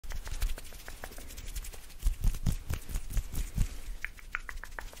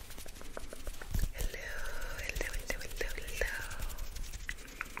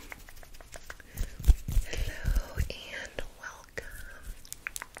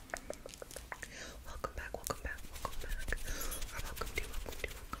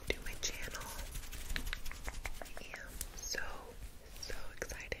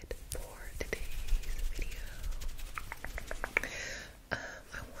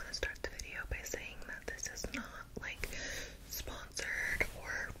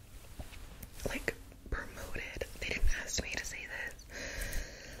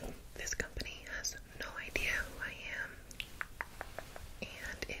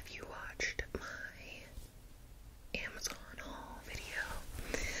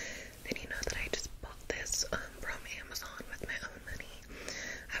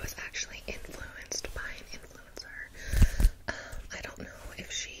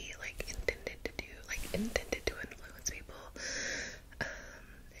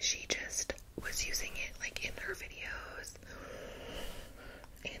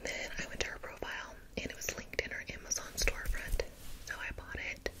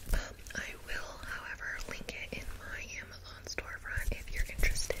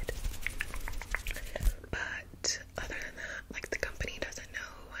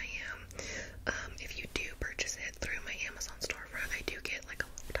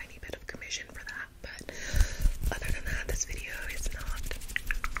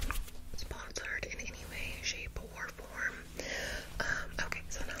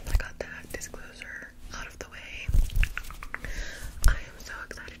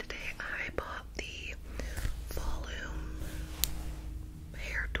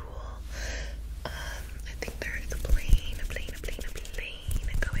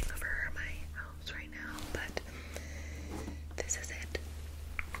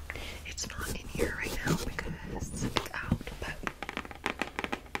it's not in here right now because it's out, but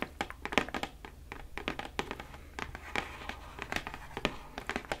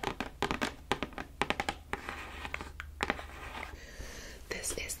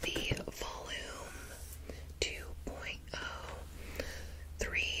this is the Voloom 2.0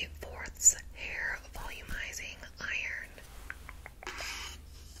 3/4 hair volumizing iron.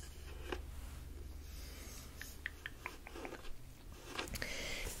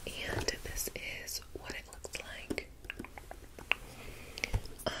 And this is what it looks like.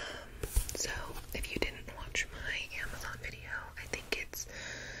 So if you didn't watch my Amazon video, I think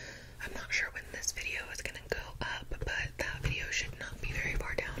I'm not sure when this video is gonna go up, but that video should not be very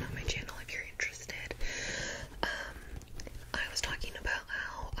far down on my channel if you're interested. I was talking about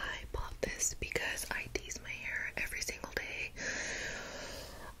how I bought this because I tease my hair every single day.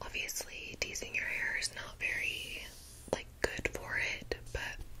 Obviously, teasing your hair is not very, like, good for it,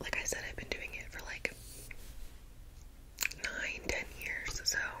 but like I said, I've been doing it for like 9-10 years,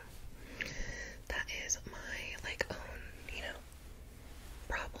 so that is my, like, own, you know,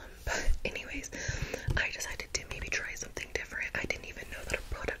 problem. But anyways, I decided to maybe try something different. I didn't even know that a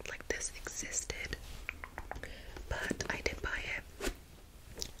product like this existed, but I did buy it.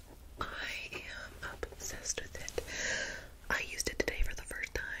 I am obsessed with it. I used it today for the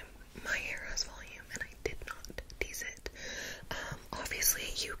first time. My hair has volume and I did not tease it. Obviously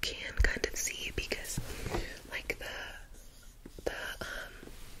you can kind of see because like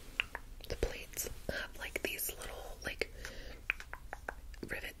the plates have like these little like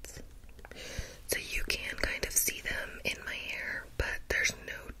rivets, so you can kind of see them in my hair, but there's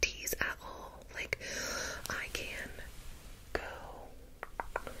no tease at all. Like, I can go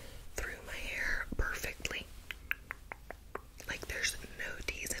through my hair perfectly. Like, there's no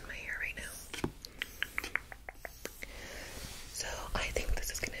tease in my hair right now. So I think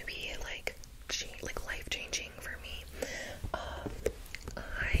this is gonna be like life-changing for me.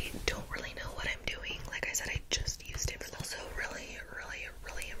 I don't really know what I'm doing. Like I said, I just used it. I was also really, really,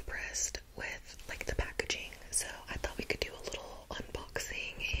 really impressed with like the packaging. So I thought we could do a little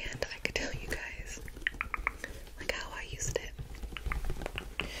unboxing and I could tell you guys like how I used it.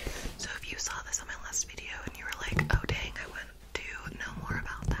 So if you saw this on my last video and you were like, oh dang, I want to know more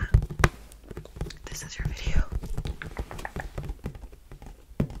about that, this is your video.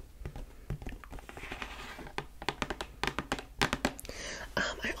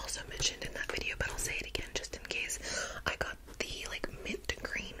 I also mentioned in that video, but I'll say it again just in case, I got the like mint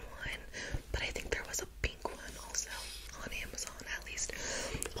green one, but I think there was a pink one also on Amazon at least.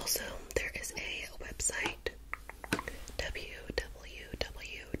 Also, there is a website, www.voloom.com.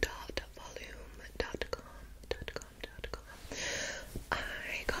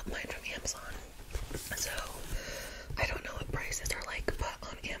 I got mine from Amazon, so I don't know what prices are like, but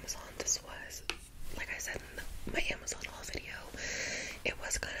on Amazon this was, like I said in my Amazon haul video, it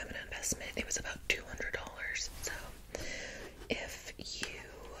was kind of an investment. It was about $200. So if you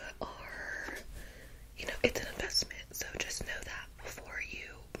are, you know, it's an investment. So just know that before you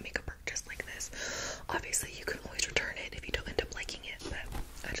make a purchase like this. Obviously, you can always return it if you don't end up liking it.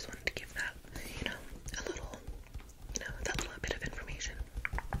 But I just wanted to give that, you know, a little, you know, that little bit of information.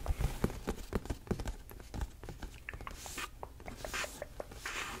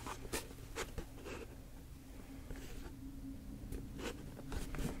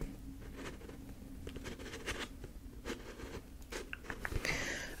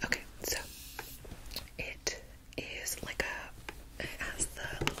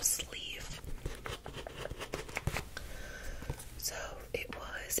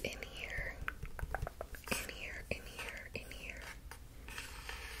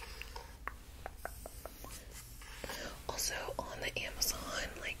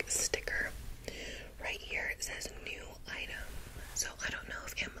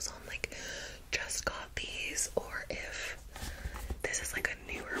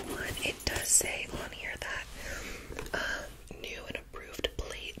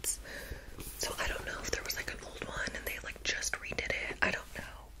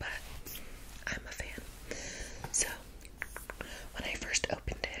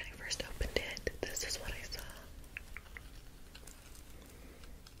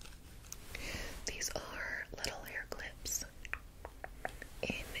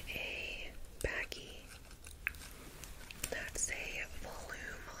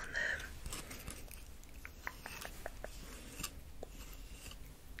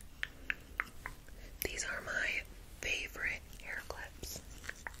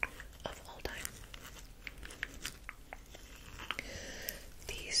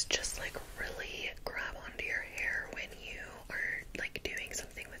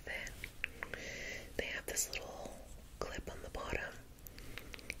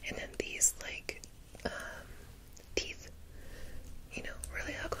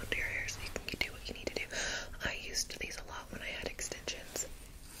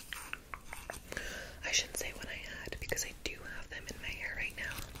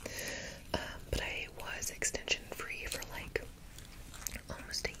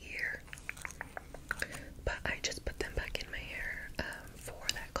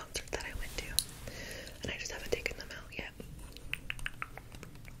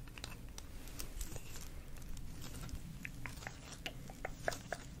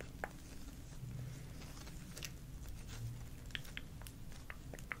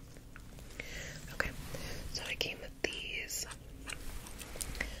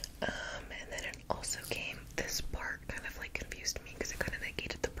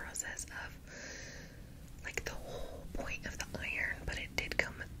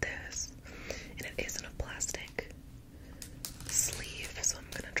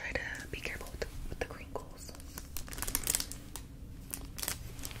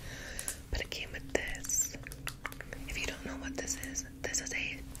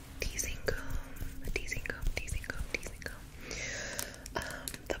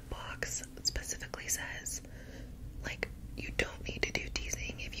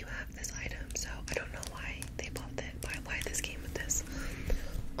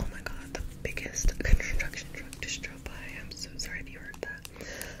 biggest construction truck just drove by. I'm so sorry if you heard that.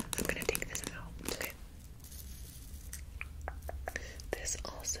 I'm gonna take this out. Okay. This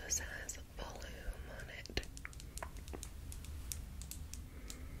also says Voloom on it.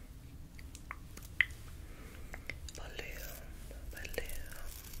 Voloom.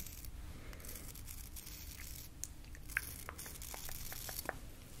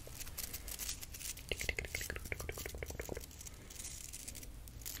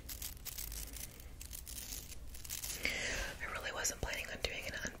 I really wasn't planning on doing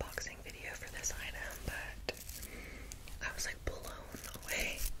an unboxing video for this item, but I was like blown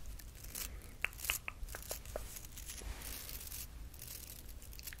away.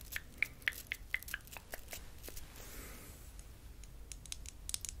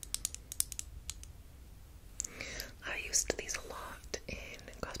 I used these a lot in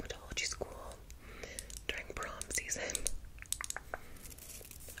cosmetology school during prom season.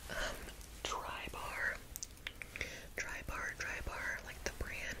 Dry bar, like the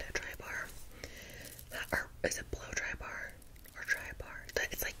brand Dry Bar. Or is it Blow Dry Bar or Dry Bar?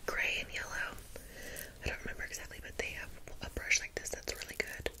 It's like gray and yellow. I don't remember exactly, but they have a brush like this that's really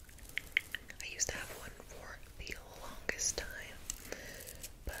good. I used to have one for the longest time,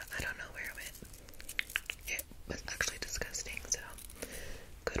 but I don't know where it went. It was actually disgusting, so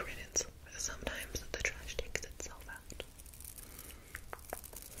good riddance. Sometimes the trash takes itself out.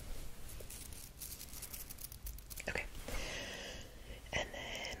 Okay. And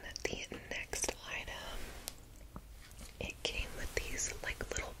then the next item, it came with these like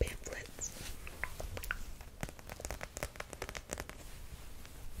little pamphlets.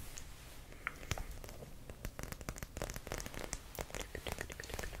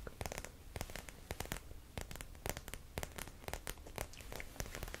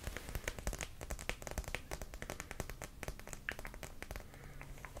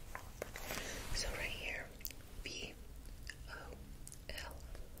 So right here,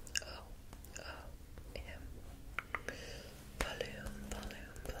 Voloom.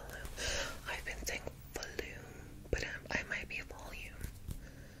 I've been saying Voloom, but I might be volume.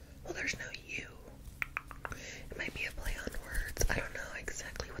 Well, there's no U. It might be a play on words. I don't know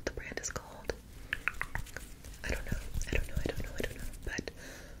exactly what the brand is called. I don't know. But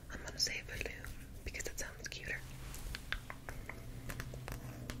I'm gonna say Voloom because it sounds cuter.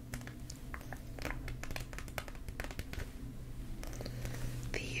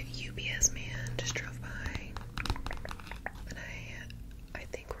 The UPS man just drove by, and I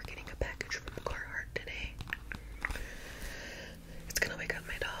think we're getting a package from Carhartt today. It's gonna wake up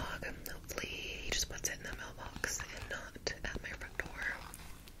my dog. Hopefully he just puts it in the mailbox and not at my front door.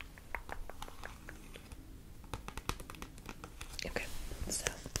 Okay, so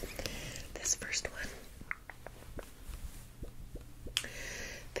this first one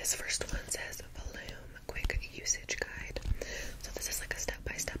says Voloom Quick Usage Guide. So this is like a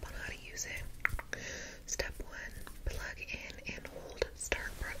step-by-step on how to use it. Step 1, plug in and hold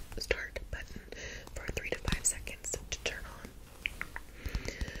start button for 3 to 5 seconds to turn on.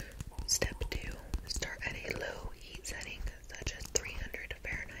 Step 2, start at a low heat setting such as 300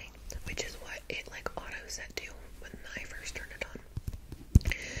 Fahrenheit, which is what it like auto set to when I first turned it on.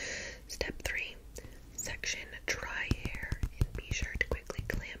 Step 3, section dry hair and be sure to quickly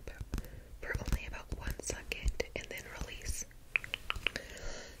clamp for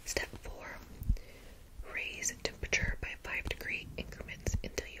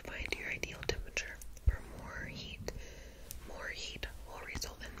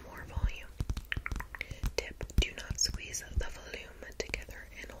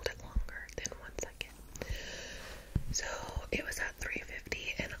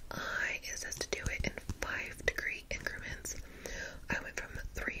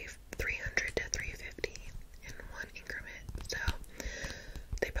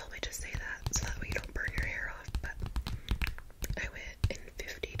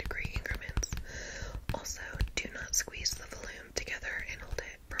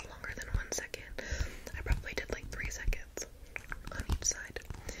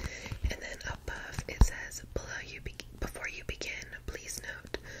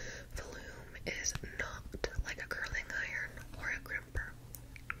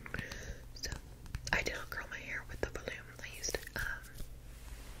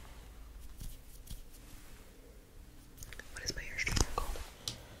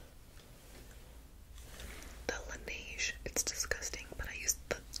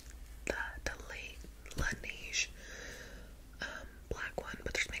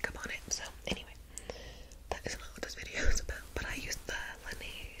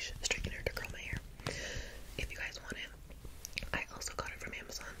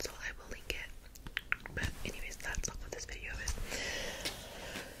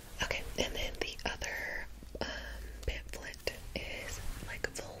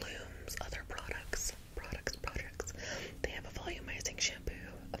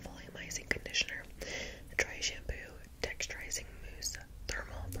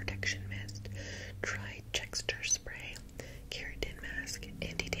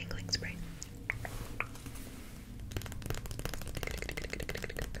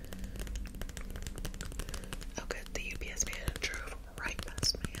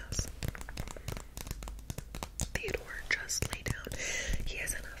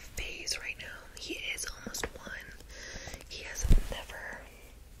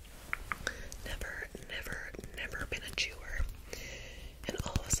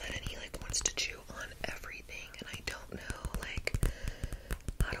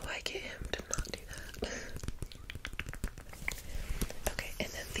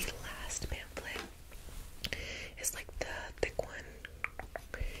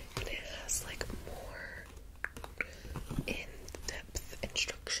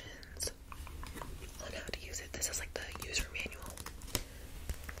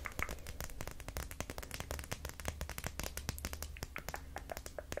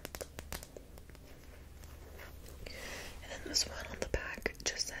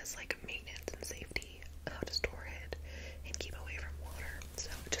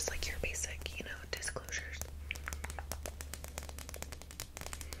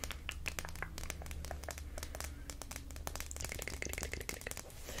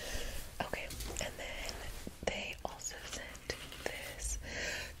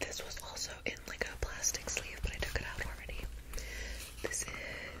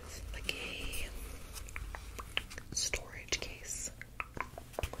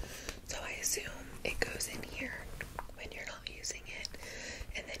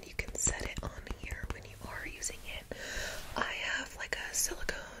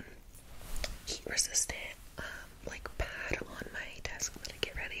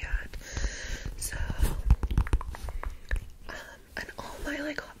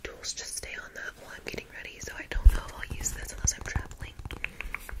I'll just stay on that while I'm getting ready, so I don't know if I'll use this unless I'm traveling.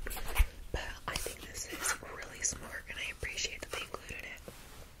 But I think this is really smart, and I appreciate that they included it.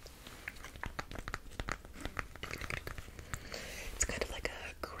 It's kind of like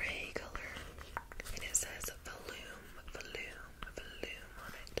a gray color, and it says Voloom, Voloom, Voloom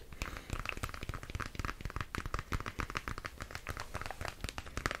on it.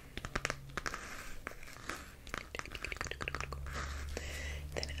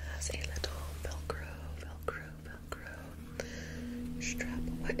 Then it has a little Velcro strap.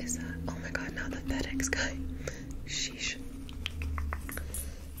 What is that? Oh my god, now the FedEx guy. Sheesh.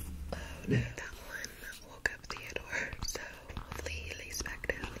 Oh no, that one woke up Theodore, so hopefully he lays back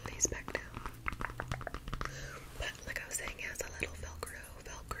down, But like I was saying, it has a little Velcro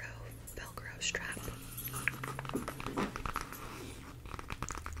strap.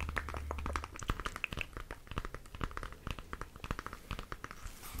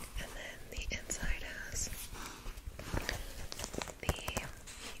 And then the inside has the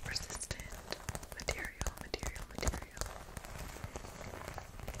heat-resistant material.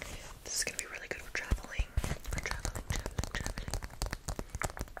 This is gonna be really good for traveling.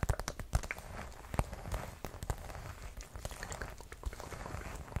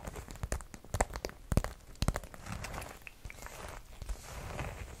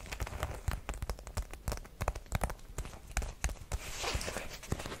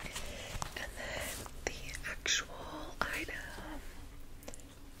 And then the actual item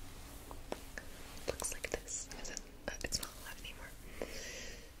looks like this. It's not alive anymore.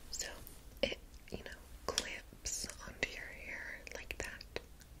 So it, clamps onto your hair like that.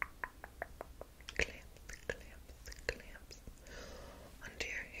 Clamps onto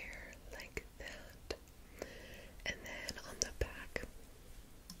your hair like that. And then on the back,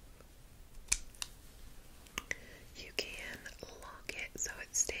 you can lock it so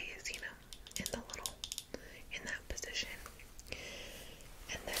it stays, in that position.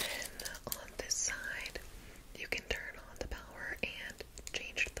 And then on this side, you can turn on the power and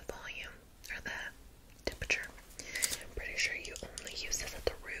change the volume or the temperature. I'm pretty sure you only use this at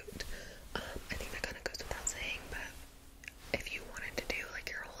the root. I think that kind of goes without saying, but if you wanted to do like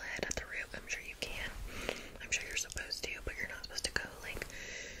your whole head at the root, I'm sure you can. I'm sure you're supposed to, but you're not supposed to go like,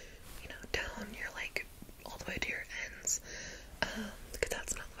 down your like all the way to your ends, because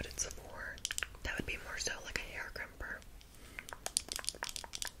that's not what it's for. That would be more so like a hair crimper.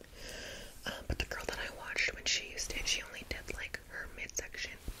 But the girl that I watched when she used it, she only did like her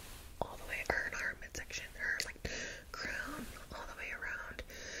midsection all the way, or not her midsection, her like crown all the way around.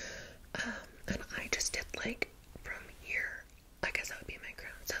 And I just did like from here. I guess that would be my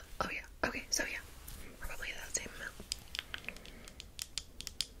crown. So, oh yeah, okay, so yeah, probably that same amount.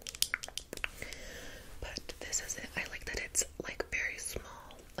 But this is it. I like that it's like very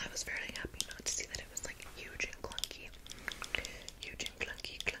small. I was very happy not to see that it was like huge and clunky.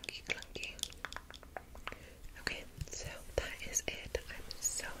 Okay, so that is it. I'm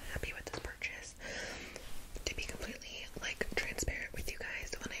so happy with this purchase. To be completely like transparent with you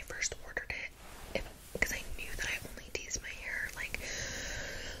guys, when I first ordered it, because I knew that I only tease my hair, like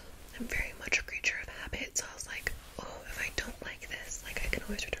I'm very much a creature of habit, so I was like, oh, if I don't like this, like I can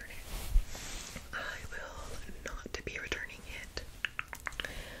always return it. I will not be returning it.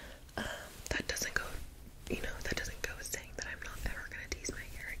 That doesn't go, that doesn't go saying that I'm not ever gonna tease my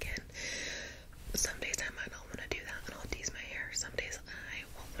hair again. Some days I might not want to do that and I'll tease my hair. Some days I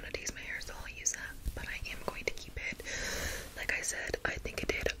won't want to tease my hair, so I'll use that. But I am going to keep it. Like I said, I think it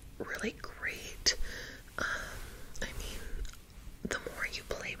did really great. I mean, the more you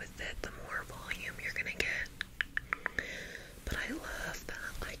play with it, the more volume you're gonna get. But I love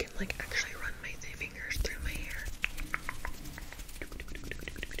that I can like actually run my fingers through my hair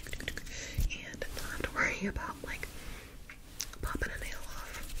and not have to worry about like